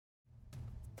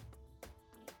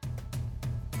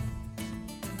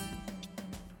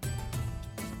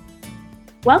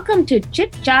Welcome to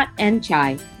Chit Chat and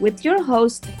Chai with your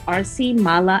hosts RC,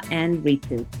 Mala, and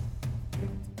Ritu.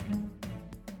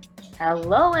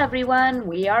 Hello, everyone.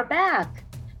 We are back.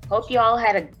 Hope you all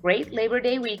had a great Labor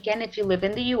Day weekend if you live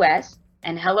in the US.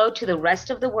 And hello to the rest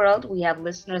of the world. We have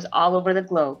listeners all over the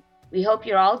globe. We hope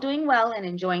you're all doing well and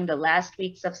enjoying the last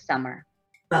weeks of summer.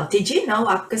 Well, did you know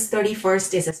August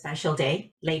 31st is a special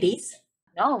day, ladies?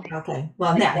 No. Okay.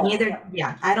 Well,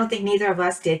 I don't think neither of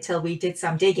us did till we did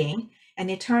some digging. And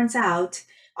it turns out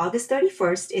August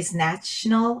 31st is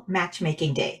National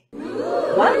Matchmaking Day.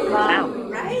 What? Wow.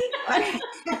 Right?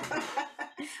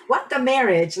 What the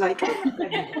marriage?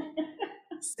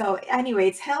 So anyway,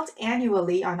 it's held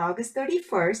annually on August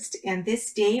 31st, and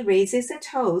this day raises a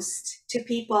toast to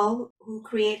people who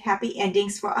create happy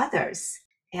endings for others.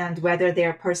 And whether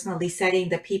they're personally setting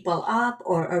the people up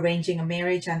or arranging a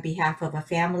marriage on behalf of a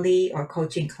family or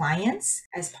coaching clients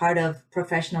as part of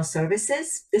professional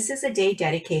services, this is a day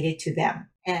dedicated to them.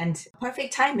 And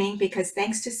perfect timing because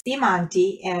thanks to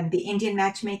Simanti and the Indian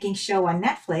matchmaking show on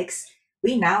Netflix,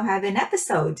 we now have an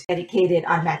episode dedicated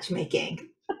on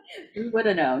matchmaking. Who would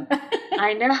have known?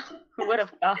 I know. Who would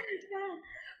have thought?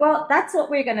 Well, that's what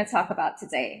we're going to talk about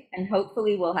today, and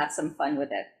hopefully we'll have some fun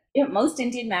with it. Most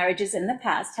Indian marriages in the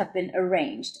past have been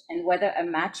arranged, and whether a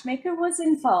matchmaker was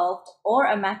involved or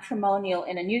a matrimonial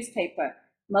in a newspaper,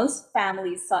 most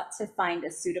families sought to find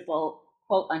a suitable,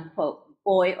 quote-unquote,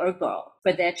 boy or girl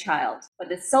for their child for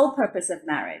the sole purpose of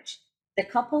marriage. The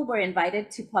couple were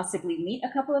invited to possibly meet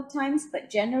a couple of times, but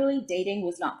generally dating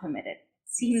was not permitted.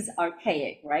 Seems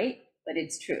archaic, right? But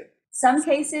it's true. Some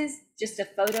cases, just a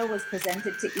photo was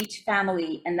presented to each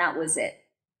family and that was it.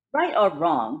 Right or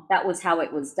wrong, that was how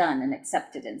it was done and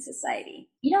accepted in society.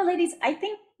 You know, ladies, I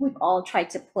think we've all tried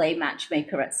to play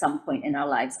matchmaker at some point in our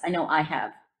lives. I know I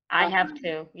have. I have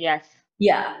too, yes.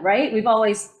 Yeah, right? We've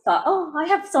always thought, oh, I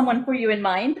have someone for you in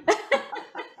mind.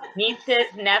 Nieces,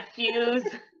 nephews.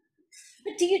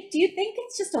 But do you think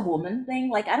it's just a woman thing?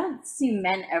 Like, I don't see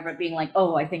men ever being like,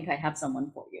 oh, I think I have someone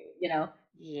for you, you know?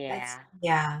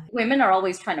 Yeah. Women are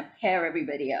always trying to pair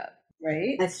everybody up,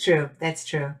 right? That's true.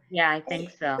 Yeah, I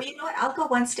think so. But you know what? I'll go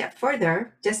one step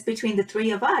further. Just between the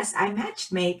three of us, I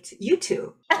matchmaked you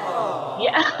two.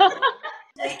 Yeah.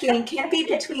 Matchmaking can be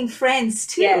between friends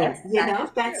too. Yes,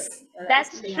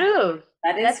 that's true.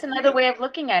 That's true. another way of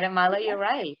looking at it, Mala. You're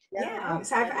right. Yeah.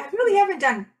 So I really haven't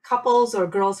done couples or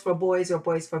girls for boys or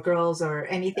boys for girls or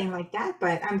anything like that,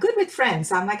 but I'm good with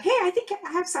friends. I'm like, hey, I think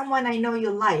I have someone I know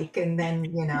you like, and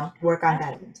then, work on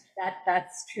that.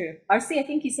 That's true. RC, I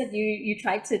think you said you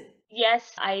tried to.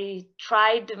 Yes, I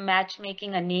tried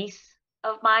matchmaking a niece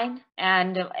of mine,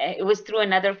 and it was through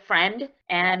another friend,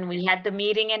 and we had the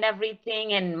meeting and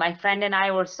everything, and my friend and I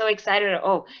were so excited.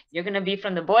 Oh, you're gonna be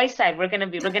from the boys' side. We're gonna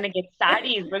get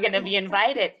saris. We're gonna be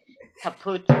invited.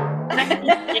 Kaput.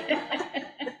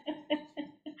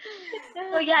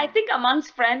 So yeah, I think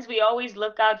amongst friends, we always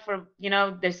look out for,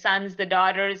 the sons, the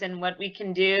daughters, and what we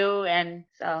can do. And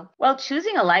so, well,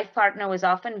 choosing a life partner was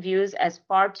often viewed as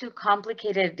far too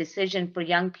complicated a decision for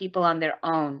young people on their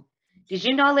own. Did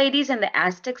you know, ladies, in the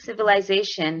Aztec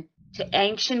civilization to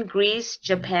ancient Greece,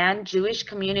 Japan, Jewish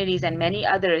communities, and many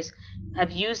others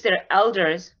have used their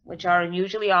elders, which are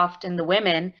usually often the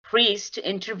women, priests, to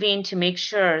intervene to make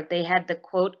sure they had the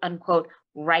quote unquote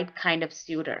right kind of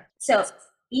suitor. So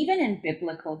even in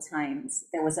biblical times,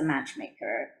 there was a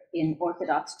matchmaker in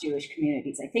Orthodox Jewish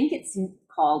communities. I think it's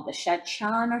called the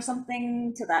Shechan or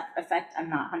something to that effect. I'm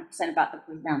not 100% about the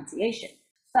pronunciation.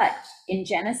 But in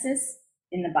Genesis,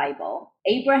 in the Bible,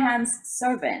 Abraham's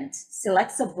servant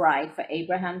selects a bride for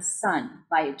Abraham's son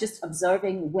by just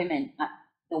observing women at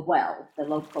the well, the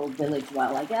local village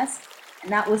well, I guess.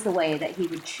 And that was the way that he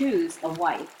would choose a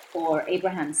wife for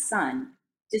Abraham's son,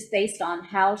 just based on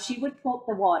how she would pull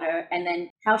the water and then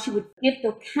how she would give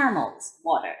the camels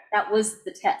water. That was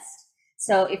the test.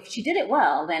 So if she did it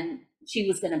well, then she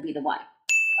was going to be the wife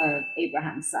of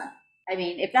Abraham's son. I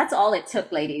mean, if that's all it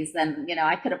took, ladies, then,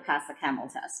 I could have passed the camel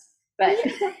test. But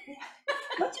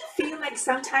don't you feel like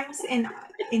sometimes in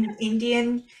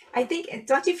Indian,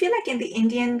 don't you feel like in the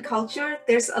Indian culture,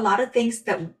 there's a lot of things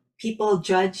that people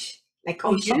judge? Like,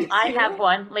 I have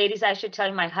one. Ladies, I should tell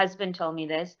you, my husband told me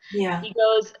this. Yeah. He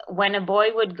goes, when a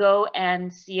boy would go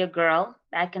and see a girl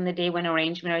back in the day when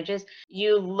arranged marriages,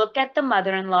 you look at the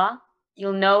mother-in-law,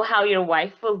 you'll know how your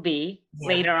wife will be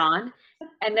later on,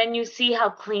 and then you see how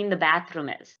clean the bathroom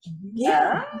is.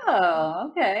 Yeah.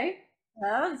 Oh, okay.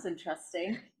 That was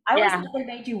interesting. I always thought they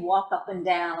made you walk up and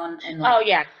down and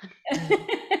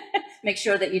make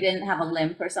sure that you didn't have a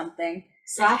limp or something.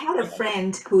 So I had a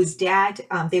friend whose dad,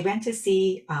 they went to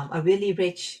see a really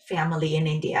rich family in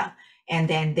India. And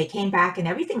then they came back and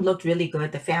everything looked really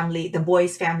good. The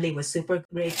boy's family was super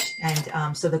rich.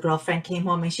 And so the girlfriend came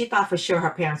home and she thought for sure her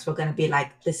parents were going to be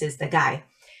like, this is the guy.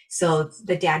 So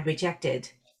the dad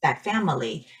rejected that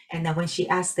family. And then when she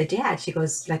asked the dad, she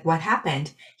goes like, what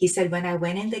happened? He said, when I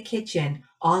went in the kitchen,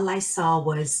 all I saw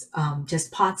was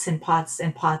just pots and pots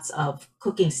and pots of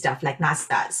cooking stuff like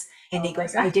nastas. And he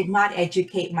goes, I did not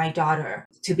educate my daughter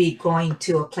to be going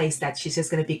to a place that she's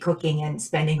just going to be cooking and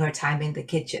spending her time in the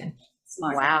kitchen.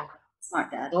 Smart. Wow. Dad.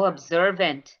 Smart dad. So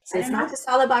observant. So it's not just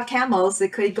all about camels.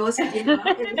 It could go, to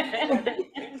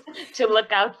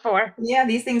look out for. Yeah,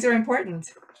 these things are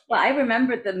important. Well, I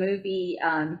remember the movie,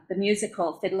 the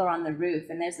musical Fiddler on the Roof,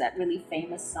 and there's that really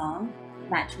famous song,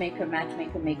 Matchmaker,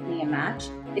 Matchmaker, Make Me a Match.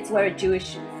 It's where a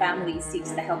Jewish family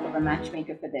seeks the help of a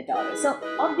matchmaker for their daughter. So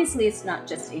obviously it's not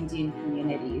just Indian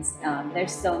communities.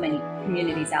 There's so many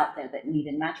communities out there that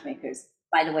needed matchmakers.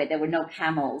 By the way, there were no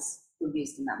camels who were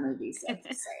used in that movie, so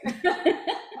just saying.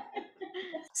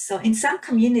 So in some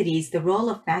communities, the role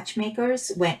of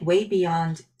matchmakers went way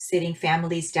beyond sitting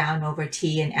families down over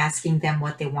tea and asking them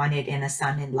what they wanted in a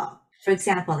son-in-law. For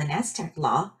example, in Aztec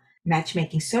law,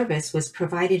 matchmaking service was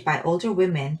provided by older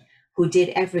women who did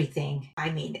everything.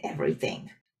 I mean,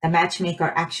 everything. The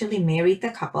matchmaker actually married the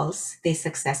couples they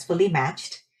successfully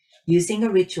matched using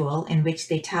a ritual in which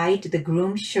they tied the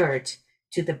groom's shirt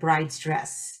to the bride's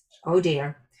dress. Oh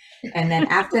dear. And then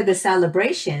after the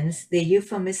celebrations, they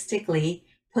euphemistically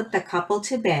put the couple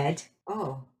to bed.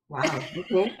 Oh, wow.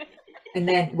 Okay. And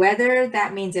then whether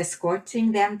that means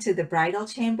escorting them to the bridal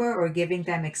chamber or giving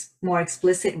them more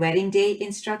explicit wedding day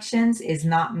instructions is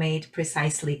not made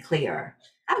precisely clear.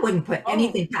 I wouldn't put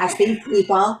anything past these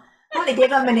people. I want to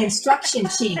give them an instruction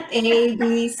sheet, A,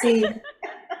 B, C.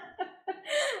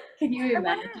 Can you I imagine?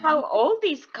 wonder how old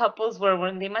these couples were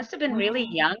when they must have been really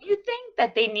young, you think,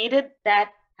 that they needed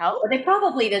that help? Well, they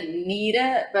probably didn't need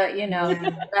it, but you know.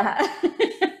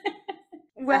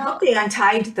 I hope they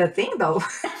untied the thing though.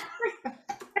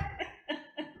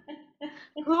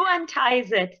 Who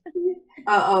unties it?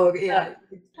 Oh, yeah.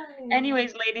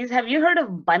 Anyways, ladies, have you heard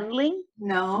of bundling?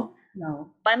 No.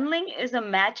 No. Bundling is a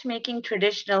matchmaking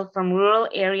traditional from rural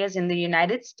areas in the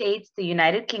United States, the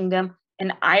United Kingdom,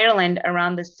 and Ireland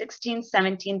around the 16th,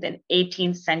 17th, and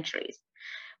 18th centuries.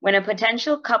 When a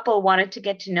potential couple wanted to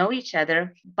get to know each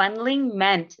other, bundling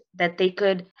meant that they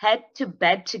could head to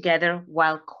bed together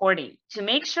while courting. To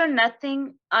make sure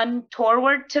nothing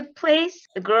untoward took place,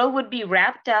 the girl would be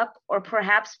wrapped up or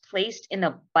perhaps placed in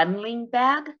a bundling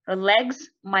bag. Her legs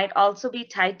might also be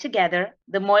tied together.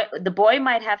 The boy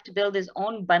might have to build his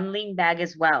own bundling bag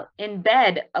as well. In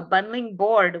bed, a bundling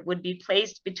board would be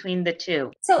placed between the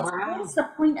two. So what's the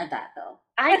point of that though?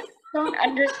 I don't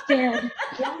understand.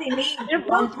 You only need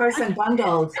one person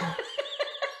bundled.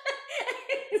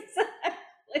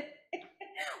 Exactly.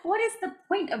 What is the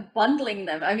point of bundling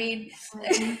them? I mean,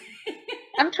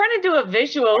 I'm trying to do a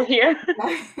visual here.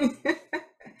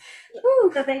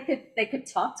 so they could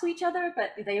talk to each other,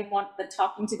 but they want the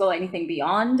talking to go anything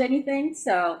beyond anything.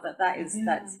 So that's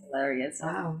hilarious.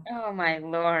 Wow. Oh my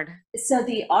Lord. So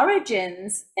the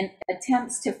origins and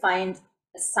attempts to find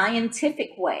a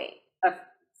scientific way of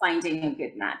finding a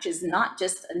good match is not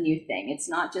just a new thing. It's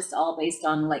not just all based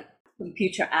on like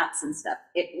computer apps and stuff.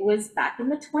 It was back in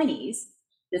the 1920s.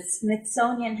 The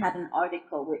Smithsonian had an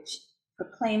article which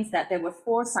proclaims that there were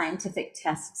 4 scientific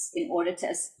tests in order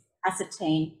to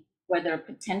ascertain whether a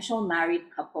potential married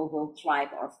couple will thrive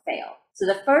or fail. So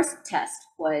the first test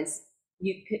was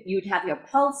you'd have your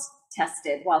pulse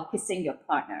tested while kissing your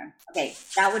partner. Okay,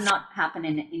 that would not happen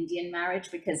in an Indian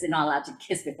marriage because they're not allowed to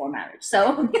kiss before marriage.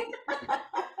 So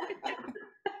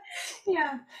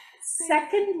Yeah.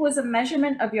 second was a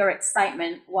measurement of your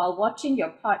excitement while watching your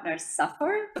partner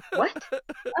suffer. What?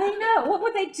 I know, what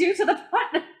would they do to the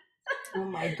partner? Oh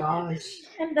my gosh.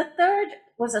 And the third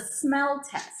was a smell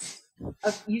test.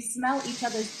 You smell each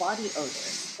other's body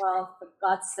odors. Well, for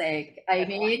God's sake, I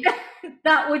mean,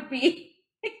 that would be,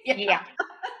 Yeah.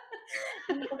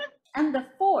 And the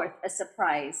fourth, a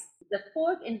surprise. The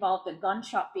fourth involved a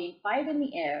gunshot being fired in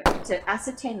the air to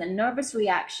ascertain the nervous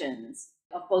reactions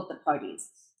of both the parties.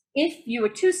 If you were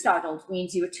too startled,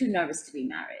 means you were too nervous to be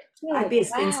married. I'd be a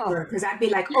spinster because I'd be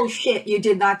like, oh shit, you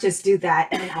did not just do that.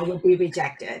 And I would be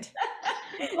rejected.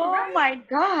 Oh my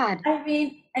God. I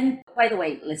mean, and by the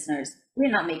way, listeners,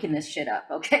 we're not making this shit up,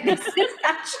 okay? This is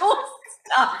actual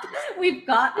stuff we've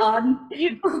got on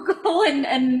Google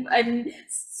and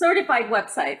certified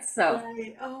websites. So,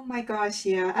 Right. Oh my gosh,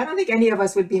 yeah. I don't think any of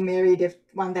us would be married if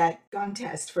won that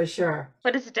contest for sure.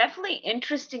 But it's definitely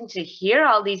interesting to hear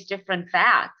all these different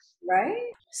facts.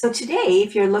 right? So today,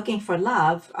 if you're looking for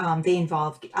love, they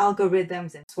involve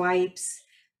algorithms and swipes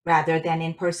rather than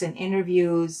in-person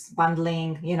interviews,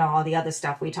 bundling, all the other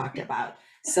stuff we talked about.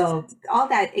 So all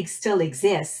that still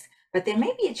exists, but there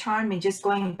may be a charm in just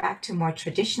going back to more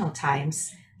traditional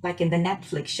times, like in the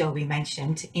Netflix show we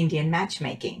mentioned, Indian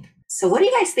Matchmaking. So what do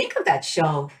you guys think of that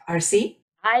show, RC?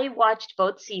 I watched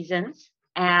both seasons,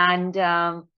 and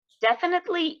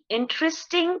definitely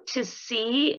interesting to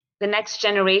see the next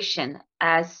generation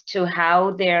as to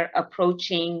how they're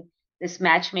approaching this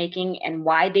matchmaking and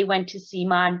why they went to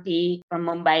Seema Auntie from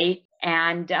Mumbai,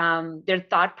 and their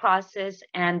thought process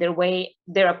and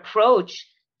their approach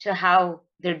to how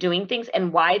they're doing things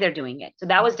and why they're doing it. So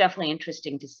that was definitely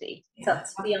interesting to see. So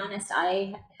to be honest,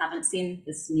 I haven't seen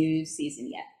this new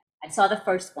season yet. I saw the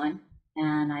first one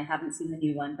and I haven't seen the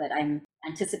new one, but I'm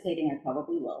anticipating I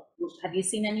probably will. Have you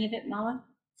seen any of it, Mala?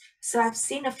 So I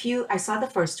saw the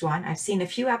first one, I've seen a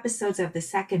few episodes of the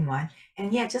second one.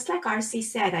 And yeah, just like RC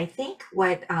said, I think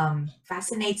what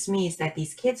fascinates me is that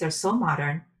these kids are so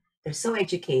modern, they're so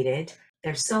educated,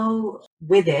 they're so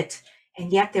with it,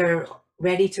 and yet they're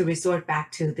ready to resort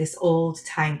back to this old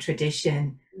time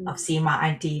tradition of Seema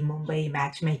Auntie, Mumbai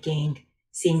matchmaking,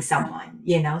 seeing someone.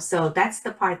 So that's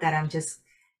the part that I'm just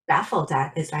baffled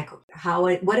at is like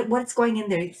what's going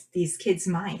in these kids'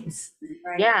 minds.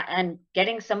 Right. Yeah, and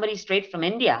getting somebody straight from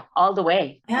India all the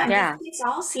way. Yeah, Yeah. these kids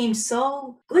all seem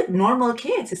so good, normal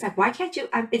kids. It's like, why can't you?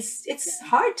 It's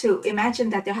hard to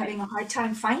imagine that they're having a hard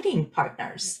time finding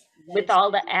partners. With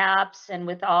all the apps and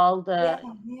with all the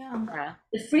Yeah.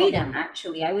 The freedom,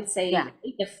 actually, I would say Yeah.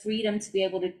 the freedom to be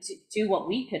able to do what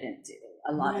we couldn't do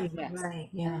a lot of Right, times. right,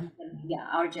 yeah. Yeah,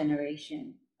 our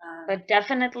generation. But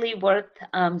definitely worth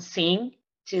seeing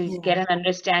to Yeah. get an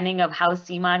understanding of how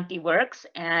Seema Auntie works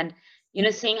and,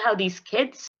 seeing how these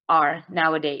kids are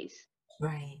nowadays.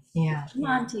 Right, yeah.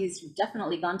 Auntie's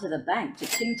definitely gone to the bank to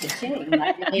ching.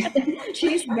 I mean,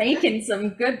 she's making some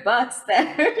good bucks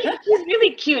there. She's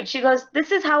really cute. She goes,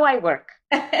 "This is how I work."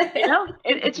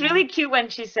 It's really cute when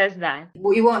she says that.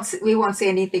 We won't say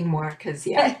anything more because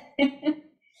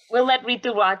We'll let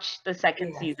Ritu watch the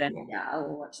second season. Yeah, I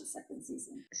will watch the second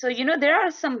season. So, there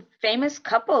are some famous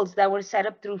couples that were set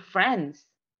up through friends.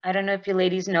 I don't know if you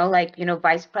ladies know, like,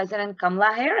 Vice President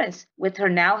Kamala Harris with her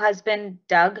now husband,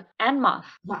 Doug Anmuth.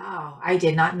 Wow, I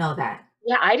did not know that.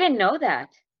 Yeah, I didn't know that.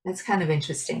 That's kind of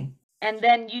interesting. And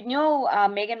then,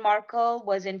 Meghan Markle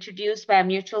was introduced by a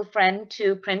mutual friend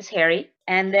to Prince Harry.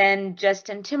 And then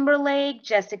Justin Timberlake,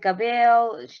 Jessica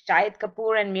Biel, Shahid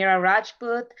Kapoor and Mira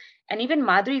Rajput, and even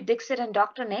Madhuri Dixit and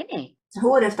Dr. Nene.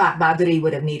 Who would have thought Madhuri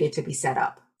would have needed to be set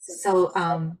up? So,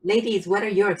 ladies, what are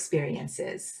your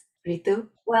experiences? Ritu?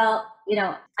 Well,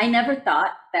 I never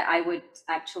thought that I would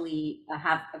actually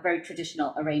have a very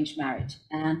traditional arranged marriage.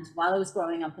 And while I was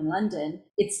growing up in London,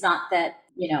 it's not that,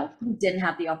 we didn't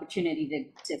have the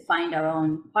opportunity to find our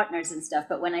own partners and stuff.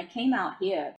 But when I came out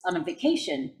here on a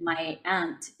vacation, my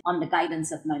aunt, on the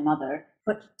guidance of my mother,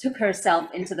 took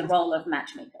herself into the role of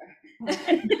matchmaker.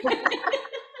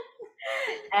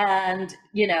 And,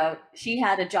 she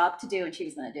had a job to do and she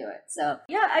was going to do it. So,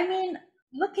 yeah, I mean,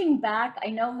 looking back, I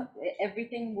know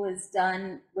everything was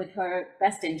done with her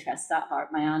best interests at heart,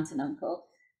 my aunt and uncle.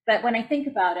 But when I think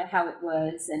about it, how it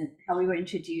was and how we were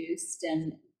introduced,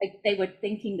 and they were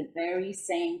thinking the very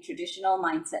same traditional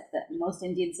mindset that most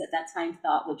Indians at that time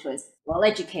thought, which was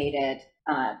well-educated,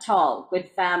 tall, good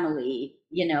family,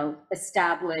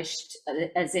 established,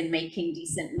 as in making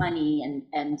decent money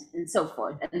and so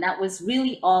forth. And that was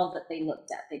really all that they looked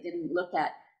at. They didn't look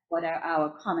at what are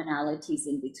our commonalities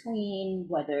in between,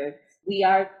 whether we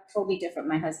are totally different.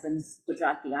 My husband's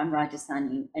Gujarati, I'm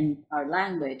Rajasthani, and our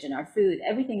language and our food,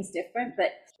 everything's different.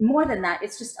 But more than that,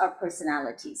 it's just our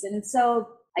personalities. And so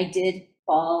I did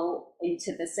fall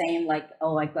into the same, like,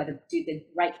 oh, I've got to do the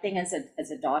right thing as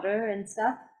a daughter and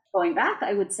stuff. Going back,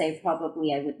 I would say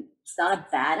probably it's not a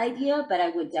bad idea, but I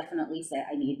would definitely say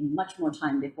I need much more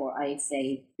time before I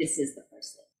say this is the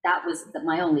first thing. That was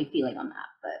my only feeling on that.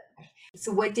 But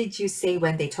so what did you say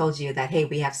when they told you that, hey,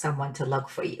 we have someone to look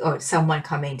for you or someone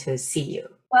coming to see you?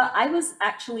 Well, I was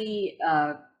actually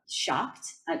shocked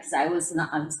because I was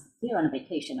here on a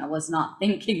vacation. I was not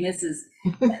thinking this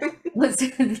was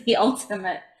the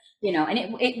ultimate,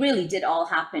 and it really did all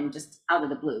happen just out of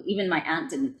the blue. Even my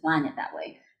aunt didn't plan it that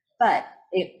way. But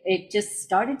it just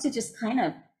started to just kind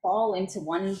of fall into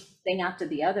one thing after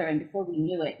the other. And before we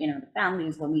knew it, the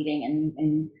families were meeting,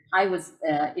 and I was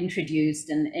introduced,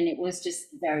 and it was just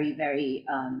very, very,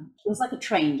 it was like a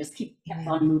train, just kept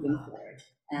on moving forward.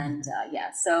 And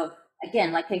so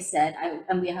again, like I said,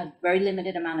 and we had very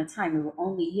limited amount of time. We were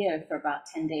only here for about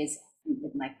 10 days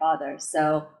with my father.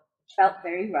 So felt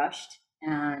very rushed.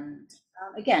 And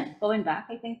again, going back,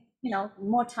 I think,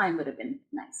 more time would have been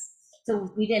nice.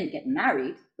 So we didn't get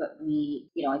married, but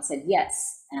I said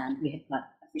yes, and we had got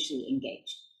officially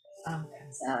engaged.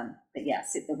 But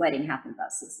yes, the wedding happened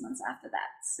about 6 months after that.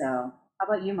 So how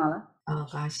about you, Mala? Oh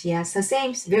gosh, yeah. So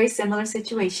same, very similar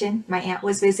situation. My aunt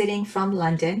was visiting from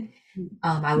London.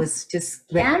 I was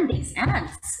just and these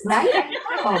aunts, right?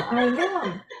 I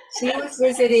know. She was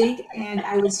visiting, and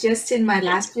I was just in my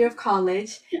last year of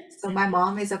college. So my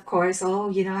mom is, of course, I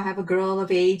have a girl of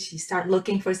age. You start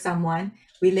looking for someone.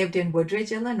 We lived in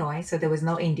Woodridge, Illinois, so there was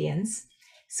no Indians.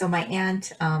 So my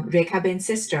aunt, Rekhabin's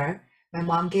sister, my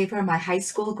mom gave her my high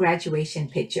school graduation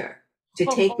picture to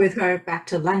take with her back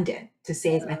to London to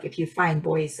say, like, if you find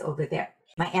boys over there.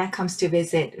 My aunt comes to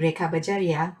visit Rekha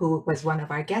Bajaria, who was one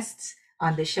of our guests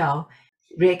on the show.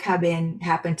 Rekhabin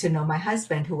happened to know my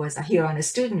husband, who was here on a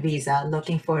student visa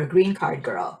looking for a green card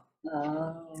girl.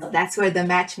 So that's where the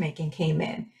matchmaking came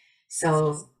in.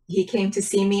 So he came to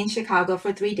see me in Chicago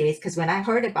for 3 days, because when I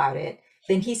heard about it,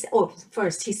 then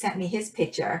first he sent me his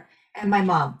picture, and my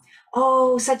mom,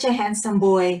 such a handsome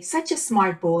boy, such a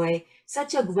smart boy,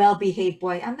 such a well-behaved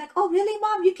boy. I'm like, oh, really,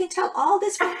 Mom? You can tell all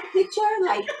this from the picture?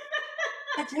 Like,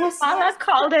 yes, Mala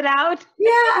called it out.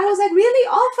 Yeah, I was like, really?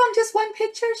 All from just one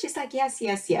picture? She's like, yes,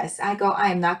 yes, yes. I go, I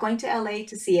am not going to LA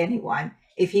to see anyone.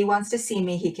 If he wants to see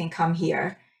me, he can come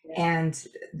here. And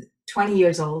 20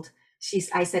 years old,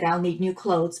 I said, I'll need new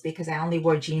clothes because I only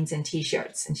wore jeans and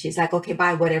t-shirts. And she's like, okay,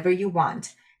 buy whatever you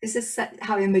want. This is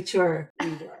how immature we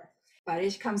were.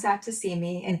 Barish comes out to see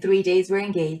me. In 3 days, we're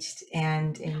engaged.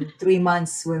 And in 3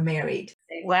 months, we're married.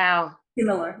 Wow.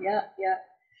 Similar. Yeah.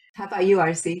 How about you,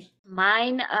 RC?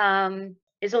 Mine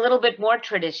is a little bit more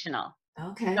traditional.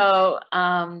 Okay. So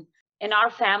in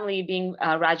our family, being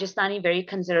Rajasthani, very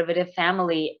conservative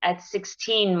family, at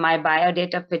 16, my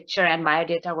biodata picture and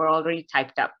biodata were already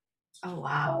typed up. Oh,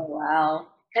 wow. Oh, wow.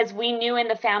 Because we knew in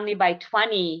the family by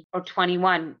 20 or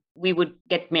 21, we would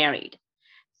get married.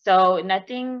 So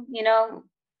nothing,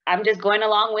 I'm just going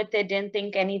along with it, didn't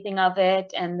think anything of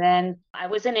it. And then I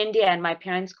was in India, and my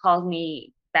parents called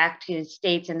me back to the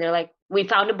States, and they're like, we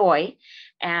found a boy,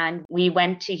 and we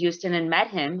went to Houston and met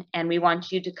him, and we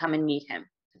want you to come and meet him.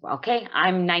 Okay,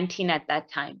 I'm 19 at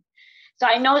that time. So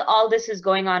I know all this is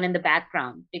going on in the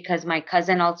background because my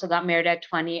cousin also got married at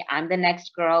 20. I'm the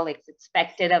next girl. It's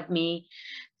expected of me.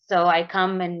 So I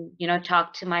come and,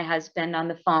 talk to my husband on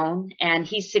the phone, and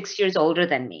he's 6 years older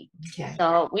than me. Okay.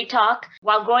 So we talk.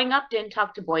 While growing up, didn't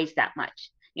talk to boys that much,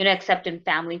 except in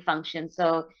family functions.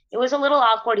 So it was a little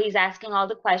awkward. He's asking all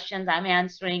the questions. I'm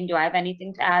answering. Do I have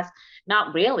anything to ask?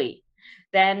 Not really.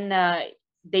 Then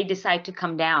they decide to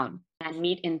come down and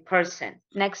meet in person.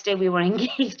 Next day, we were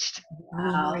engaged.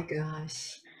 Oh my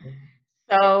gosh.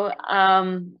 So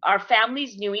our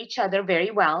families knew each other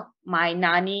very well. My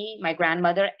nani, my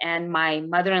grandmother, and my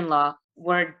mother-in-law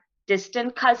were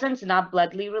distant cousins, not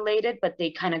bloodly related, but they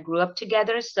kind of grew up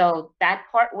together. So that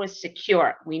part was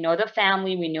secure. We know the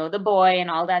family, we know the boy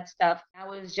and all that stuff. That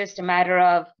was just a matter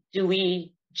of, do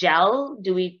we gel?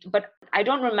 But I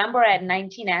don't remember at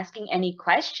 19 asking any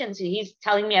questions. He's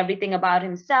telling me everything about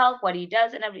himself, what he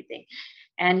does and everything.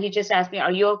 And he just asked me,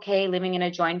 are you okay living in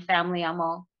a joint family? I'm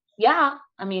all, yeah.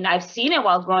 I mean, I've seen it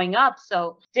while growing up.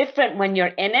 So different when you're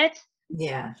in it.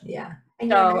 Yeah. And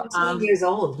you're 19 years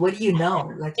old. What do you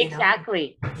know? Like,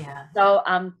 exactly. Yeah. So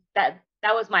that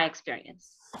was my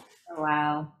experience. Oh,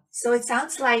 wow. So it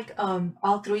sounds like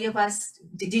all three of us.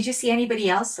 Did you see anybody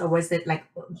else, or was it like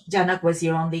Janak was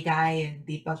your only guy and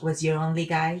Deepak was your only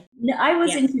guy? No, I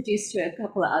was introduced to a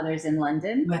couple of others in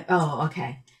London. Oh,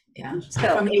 okay. Yeah.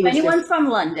 So if anyone from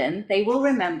London, they will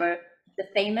remember the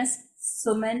famous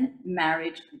Suman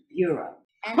Marriage Bureau.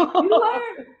 And if you are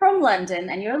from London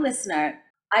and you're a listener,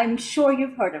 I'm sure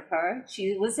you've heard of her.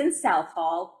 She was in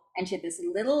Southall, and she had this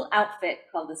little outfit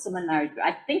called the Suman Marriage Bureau.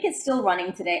 I think it's still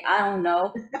running today. I don't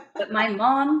know. But my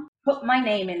mom put my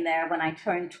name in there when I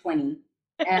turned 20.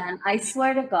 And I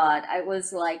swear to God, I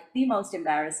was like the most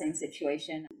embarrassing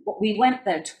situation. We went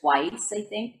there twice, I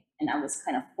think, and I was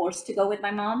kind of forced to go with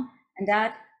my mom and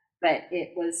dad, but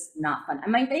it was not fun.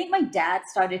 I think my dad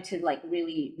started to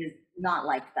really not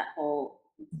like that whole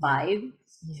vibe.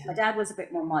 Yeah. My dad was a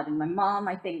bit more modern. My mom,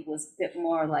 I think, was a bit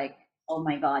more like oh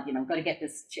my God, got to get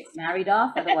this chick married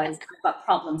off, otherwise I've got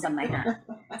problems on my hands.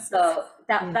 So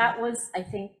that was, I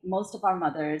think, most of our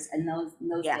mothers and those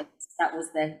days, that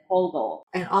was the whole goal.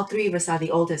 And all three of us are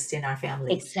the oldest in our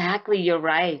families. Exactly, you're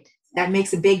right. That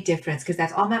makes a big difference because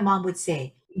that's all my mom would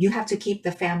say. You have to keep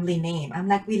the family name. I'm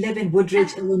like, we live in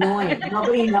Woodridge, Illinois.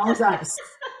 Nobody knows us.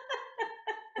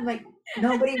 I'm like,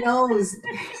 nobody knows.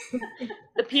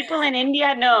 The people in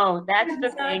India know. That's the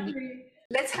thing.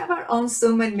 Let's have our own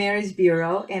Suman Marriage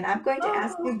Bureau, and I'm going to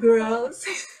ask you girls.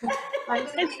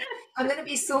 I'm gonna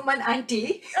be Suman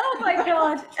Auntie. Oh my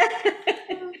God.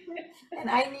 And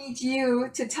I need you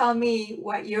to tell me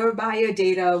what your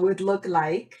biodata would look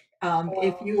like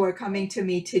if you were coming to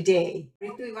me today.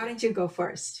 Ritu, why don't you go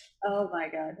first? Oh my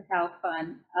God, how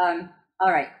fun.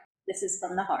 All right, this is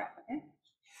from the heart, okay?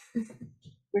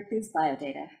 Ritu's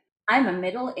biodata. I'm a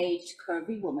middle-aged,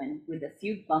 curvy woman with a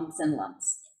few bumps and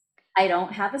lumps. I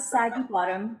don't have a saggy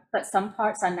bottom, but some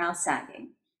parts are now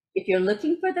sagging. If you're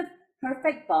looking for the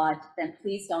perfect bod, then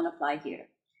please don't apply here.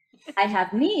 I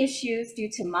have knee issues due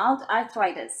to mild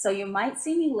arthritis, so you might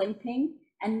see me limping,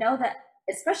 and know that,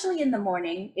 especially in the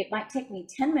morning, it might take me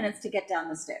 10 minutes to get down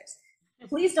the stairs.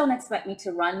 Please don't expect me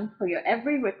to run for your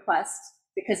every request,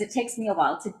 because it takes me a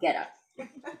while to get up.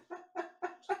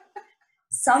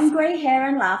 Some gray hair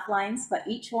and laugh lines, but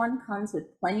each one comes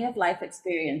with plenty of life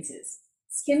experiences.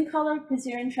 Skin color, because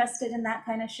you're interested in that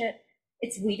kind of shit.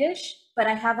 It's wheatish, but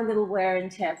I have a little wear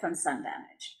and tear from sun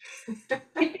damage.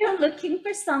 If you're looking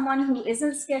for someone who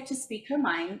isn't scared to speak her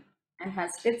mind and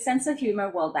has good sense of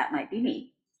humor, well, that might be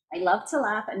me. I love to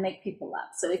laugh and make people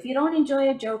laugh. So if you don't enjoy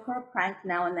a joke or a prank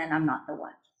now and then, I'm not the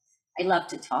one. I love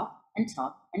to talk and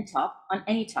talk and talk on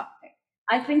any topic.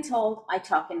 I've been told I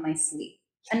talk in my sleep.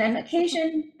 And on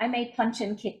occasion, I may punch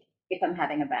and kick if I'm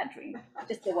having a bad dream.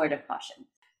 Just a word of caution.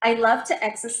 I love to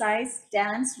exercise,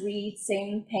 dance, read,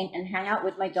 sing, paint, and hang out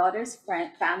with my daughter's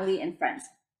family and friends.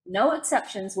 No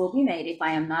exceptions will be made if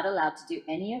I am not allowed to do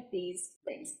any of these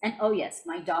things. And oh yes,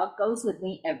 my dog goes with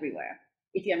me everywhere.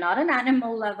 If you're not an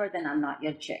animal lover, then I'm not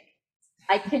your chick.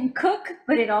 I can cook,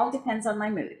 but it all depends on my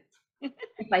mood.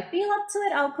 If I feel up to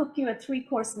it, I'll cook you a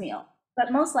 3-course meal.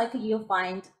 But most likely you'll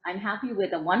find I'm happy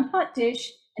with a 1-pot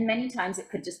dish, and many times it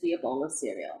could just be a bowl of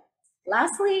cereal.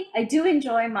 Lastly, I do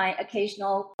enjoy my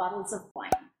occasional bottles of wine.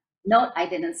 Note, I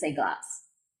didn't say glass.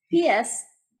 P.S.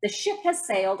 The ship has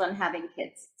sailed on having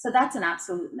kids, so that's an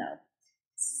absolute no.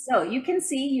 So you can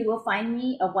see you will find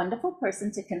me a wonderful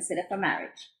person to consider for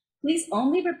marriage. Please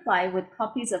only reply with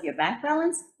copies of your bank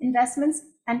balance, investments,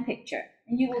 and picture,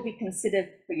 and you will be considered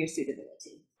for your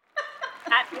suitability.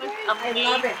 That was amazing.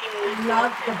 I love it. I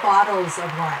love the bottles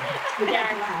of wine.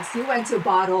 Glass. You went to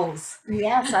bottles.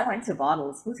 Yes, I went to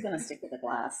bottles. Who's going to stick with a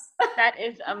glass? That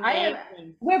is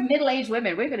amazing. We're middle-aged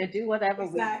women. We're going to do whatever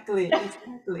Exactly.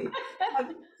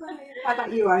 How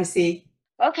about you, RC?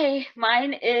 Okay,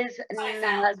 mine is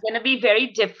going to be very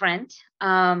different.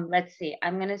 Let's see.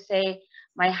 I'm going to say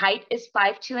my height is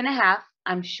 5'2.5".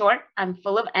 I'm short. I'm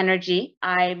full of energy.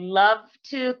 I love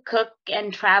to cook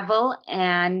and travel,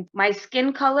 and my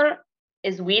skin color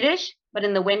is wheatish, but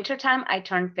in the wintertime, I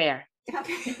turn fair.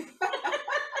 Okay.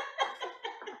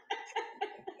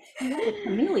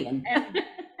 Chameleon.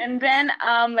 And then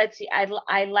let's see. I'm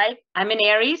an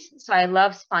Aries, so I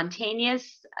love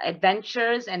spontaneous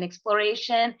adventures and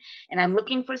exploration. And I'm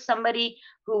looking for somebody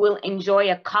who will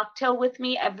enjoy a cocktail with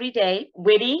me every day.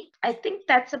 Witty. I think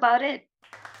that's about it.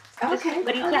 Just Okay.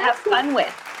 somebody to have fun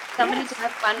with. Somebody to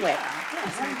have fun with.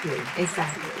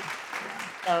 Exactly.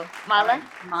 So, Mala?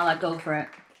 Mala, go for it.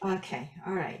 Okay.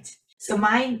 All right. So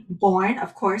mine, born,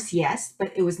 of course, yes,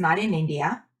 but it was not in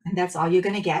India, and that's all you're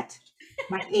going to get.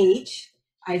 My age,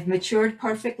 I've matured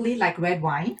perfectly like red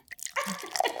wine.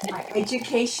 My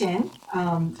education,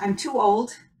 I'm too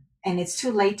old, and it's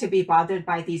too late to be bothered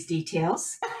by these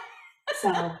details.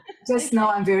 So just know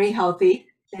I'm very healthy.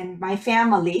 And my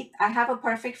family, I have a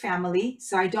perfect family,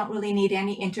 so I don't really need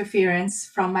any interference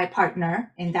from my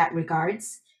partner in that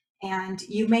regards. And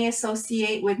you may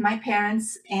associate with my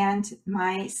parents and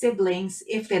my siblings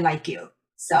if they like you.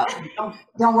 So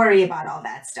don't worry about all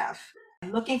that stuff.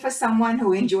 I'm looking for someone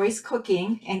who enjoys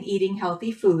cooking and eating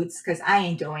healthy foods, because I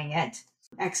ain't doing it.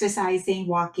 Exercising,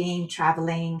 walking,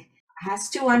 traveling, has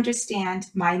to understand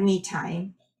my me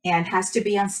time and has to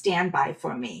be on standby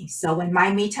for me. So when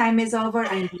my me time is over,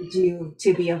 I need you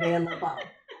to be available.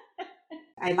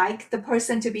 I like the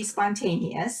person to be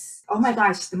spontaneous. Oh my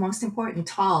gosh, the most important,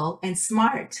 tall and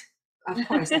smart. Of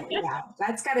course, yeah,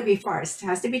 that's got to be first. It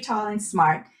has to be tall and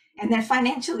smart. And then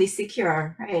financially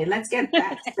secure. Hey, let's get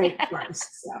that straight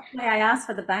first. So. I asked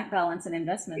for the bank balance and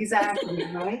investment. Exactly,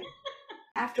 right?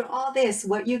 After all this,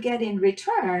 what you get in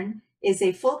return is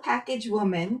a full package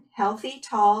woman, healthy,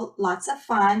 tall, lots of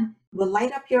fun, will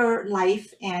light up your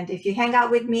life. And if you hang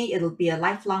out with me, it'll be a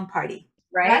lifelong party.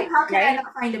 Right? How can I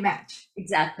not find a match?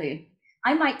 Exactly.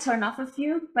 I might turn off a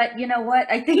few, but you know what?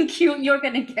 I think you're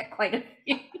going to get quite a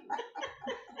few.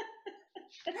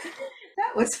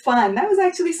 That was fun. That was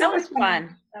actually so much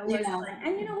fun. That was fun.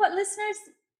 And you know what, listeners?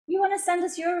 You want to send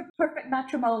us your perfect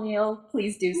matrimonial?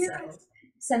 Please do so.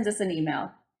 Send us an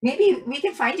email. Maybe we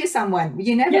can find you someone.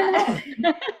 You never know.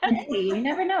 Maybe. You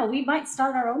never know. We might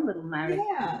start our own little marriage.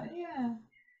 Yeah.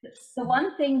 The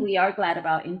one thing we are glad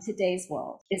about in today's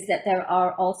world is that there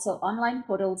are also online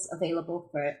portals available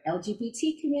for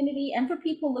LGBT community and for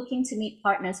people looking to meet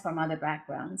partners from other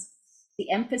backgrounds.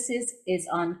 The emphasis is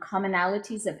on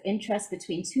commonalities of interest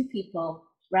between two people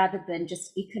rather than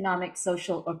just economic,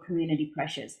 social, or community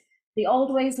pressures. The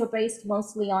old ways were based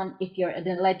mostly on if you're an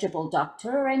eligible doctor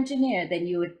or engineer, then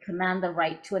you would command the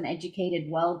right to an educated,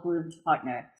 well-groomed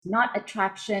partner, not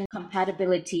attraction,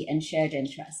 compatibility, and shared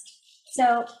interest.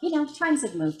 So, times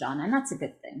have moved on, and that's a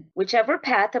good thing. Whichever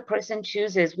path a person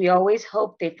chooses, we always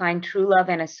hope they find true love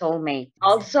and a soulmate.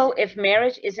 Also, if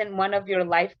marriage isn't one of your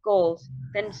life goals,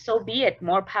 then so be it.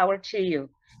 More power to you.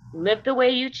 Live the way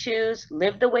you choose,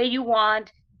 live the way you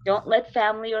want. Don't let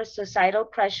family or societal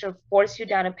pressure force you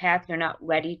down a path you're not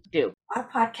ready to do. Our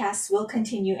podcasts will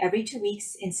continue every 2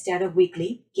 weeks instead of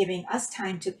weekly, giving us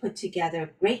time to put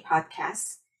together great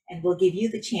podcasts, and we'll give you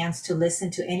the chance to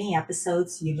listen to any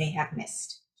episodes you may have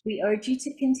missed. We urge you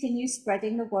to continue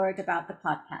spreading the word about the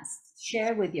podcast.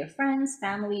 Share with your friends,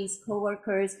 families,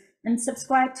 coworkers, and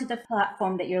subscribe to the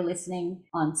platform that you're listening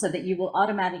on so that you will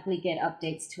automatically get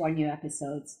updates to our new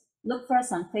episodes. Look for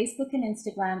us on Facebook and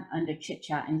Instagram under Chit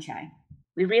Chat and Chai.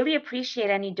 We really appreciate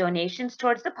any donations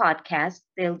towards the podcast.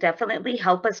 They'll definitely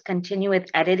help us continue with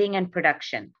editing and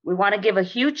production. We want to give a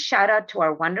huge shout out to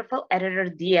our wonderful editor,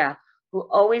 Dia, who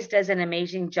always does an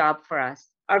amazing job for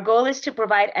us. Our goal is to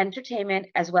provide entertainment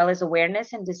as well as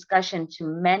awareness and discussion to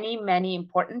many, many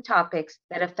important topics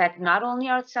that affect not only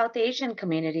our South Asian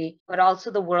community, but also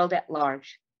the world at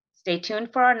large. Stay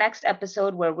tuned for our next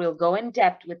episode where we'll go in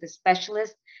depth with a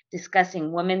specialist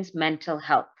discussing women's mental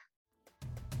health.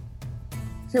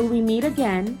 Till we meet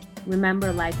again,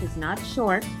 remember life is not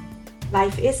short.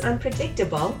 Life is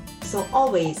unpredictable, so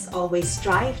always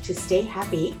strive to stay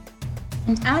happy.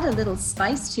 And add a little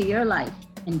spice to your life.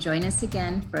 And join us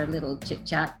again for a little chit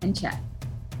chat and chat.